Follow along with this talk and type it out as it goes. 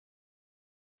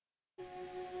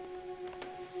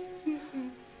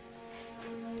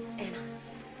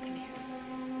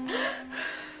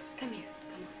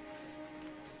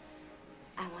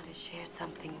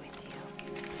something with you.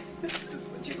 This is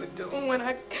what you were doing when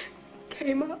I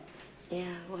came up? Yeah,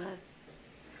 it was.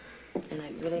 And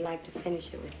I'd really like to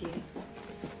finish it with you.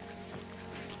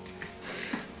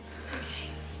 Okay.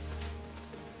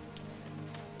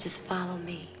 Just follow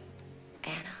me,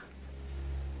 Anna.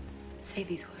 Say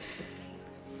these words with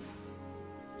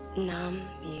me.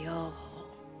 Nam-myoho.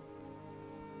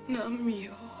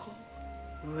 Nam-myoho.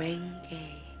 Renge-kyo.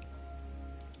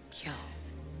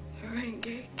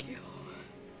 Renge-kyo.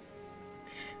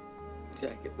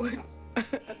 Jackie, what?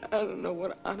 I don't know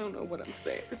what I'm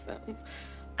saying. It sounds...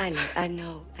 I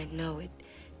know.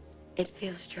 It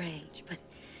feels strange, but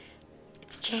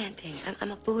it's chanting.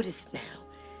 I'm a Buddhist now.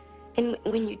 And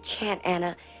when you chant,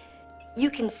 Anna, you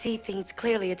can see things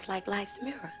clearly. It's like life's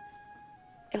mirror.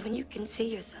 And when you can see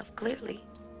yourself clearly,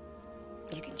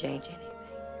 you can change anything.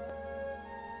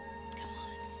 Come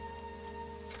on.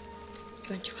 You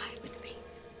want to try it with me?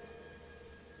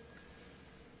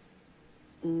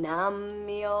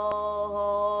 Nam-myoho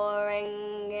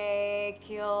Renge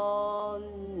Kyo,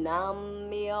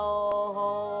 Nam-myoho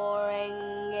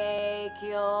Renge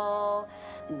Kyo,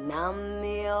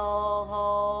 Nam-myoho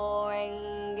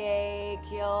Renge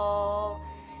Kyo,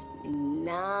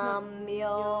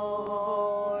 Nam-myoho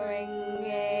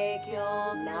Renge Kyo,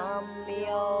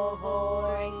 Nam-myoho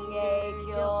Renge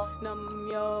Kyo,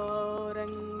 Nam-myo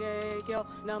Renge Kyo,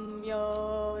 Nam-myo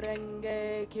Renge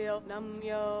Kyo,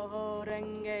 Nam-myo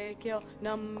Renge Kyo,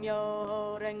 Nam-myo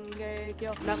Renge Kyo,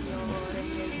 Nam-myo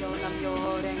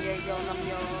Renge Kyo,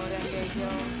 Nam-myo Renge Kyo,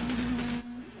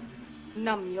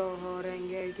 Nam-myo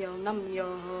Renge Kyo, Nam-myo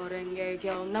Renge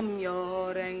Kyo, Nam-myo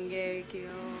Renge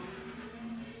Kyo.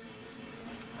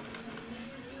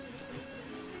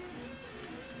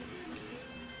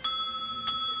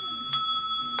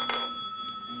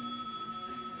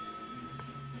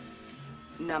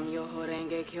 Nam-myoho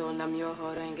Renge Kyo, Nam-myoho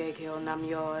Renge Kyo,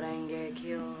 Nam-myoho Renge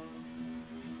Kyo.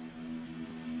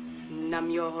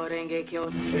 Nam-myoho Renge Kyo.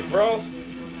 Hey, Frost.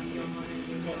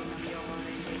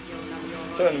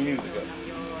 Turn the music up.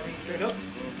 Straight up.